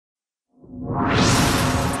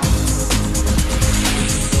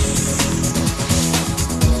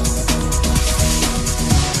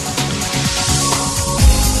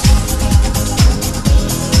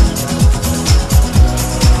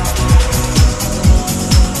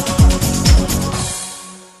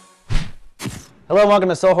Hello and welcome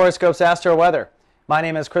to Soul Horoscopes Astro Weather. My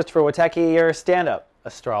name is Christopher Witecki, your stand-up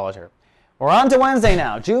astrologer. We're on to Wednesday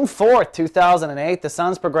now, June 4th, 2008. The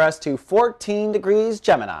sun's progressed to 14 degrees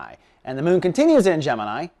Gemini, and the moon continues in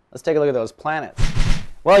Gemini. Let's take a look at those planets.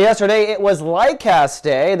 Well, yesterday it was Lightcast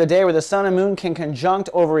Day, the day where the sun and moon can conjunct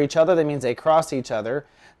over each other. That means they cross each other.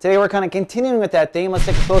 Today we're kind of continuing with that theme. Let's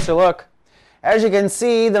take a closer look. As you can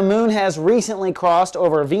see, the moon has recently crossed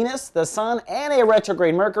over Venus, the sun, and a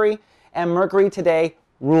retrograde Mercury. And Mercury today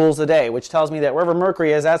rules the day, which tells me that wherever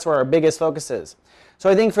Mercury is, that's where our biggest focus is. So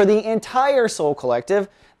I think for the entire Soul Collective,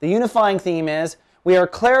 the unifying theme is we are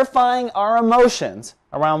clarifying our emotions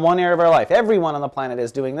around one area of our life. Everyone on the planet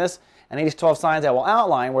is doing this, and these 12 signs I will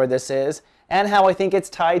outline where this is and how I think it's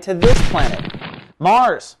tied to this planet.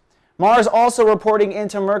 Mars. Mars also reporting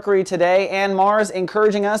into Mercury today, and Mars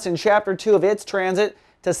encouraging us in Chapter 2 of its transit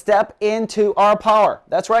to step into our power.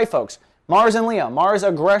 That's right, folks. Mars and Leo, Mars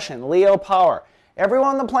aggression, Leo power.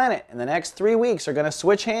 Everyone on the planet in the next 3 weeks are going to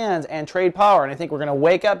switch hands and trade power. And I think we're going to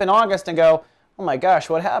wake up in August and go, oh my gosh,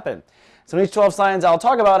 what happened? So in each 12 signs, I'll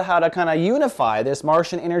talk about how to kind of unify this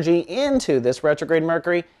Martian energy into this retrograde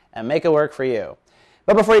Mercury and make it work for you.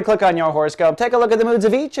 But before you click on your horoscope, take a look at the moods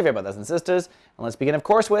of each of your brothers and sisters. And let's begin, of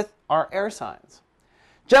course, with our air signs.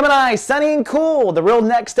 Gemini, sunny and cool. The real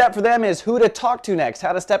next step for them is who to talk to next,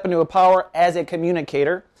 how to step into a power as a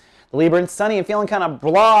communicator. The Libra, sunny and feeling kind of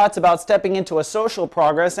blah. It's about stepping into a social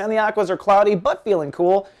progress. And the Aquas are cloudy but feeling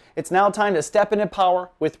cool. It's now time to step into power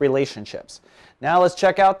with relationships. Now let's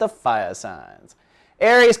check out the fire signs.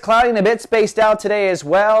 Aries, cloudy and a bit spaced out today as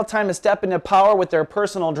well. Time to step into power with their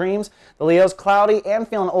personal dreams. The Leos, cloudy and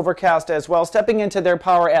feeling overcast as well. Stepping into their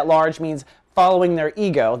power at large means following their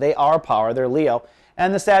ego. They are power. They're Leo.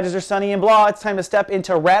 And the Sagittarius are sunny and blah. It's time to step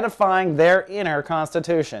into ratifying their inner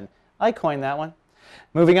constitution. I coined that one.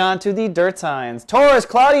 Moving on to the dirt signs. Taurus,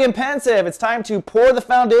 cloudy and pensive. It's time to pour the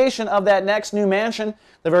foundation of that next new mansion.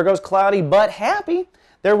 The Virgos, cloudy but happy.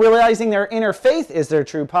 They're realizing their inner faith is their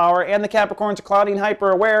true power. And the Capricorns are cloudy and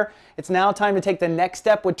hyper aware. It's now time to take the next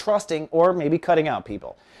step with trusting or maybe cutting out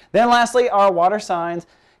people. Then lastly, our water signs.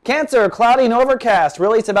 Cancer, cloudy and overcast.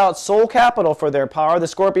 Really, it's about soul capital for their power. The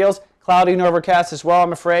Scorpios, cloudy and overcast as well,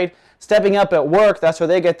 I'm afraid. Stepping up at work, that's where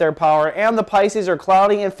they get their power. And the Pisces are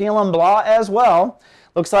cloudy and feeling blah as well.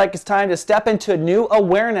 Looks like it's time to step into new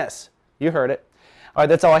awareness. You heard it. All right,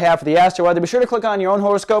 that's all I have for the Astro Weather. Be sure to click on your own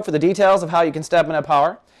horoscope for the details of how you can step into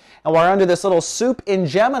power. And while we're under this little soup in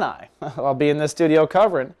Gemini, I'll be in the studio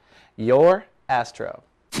covering your Astro.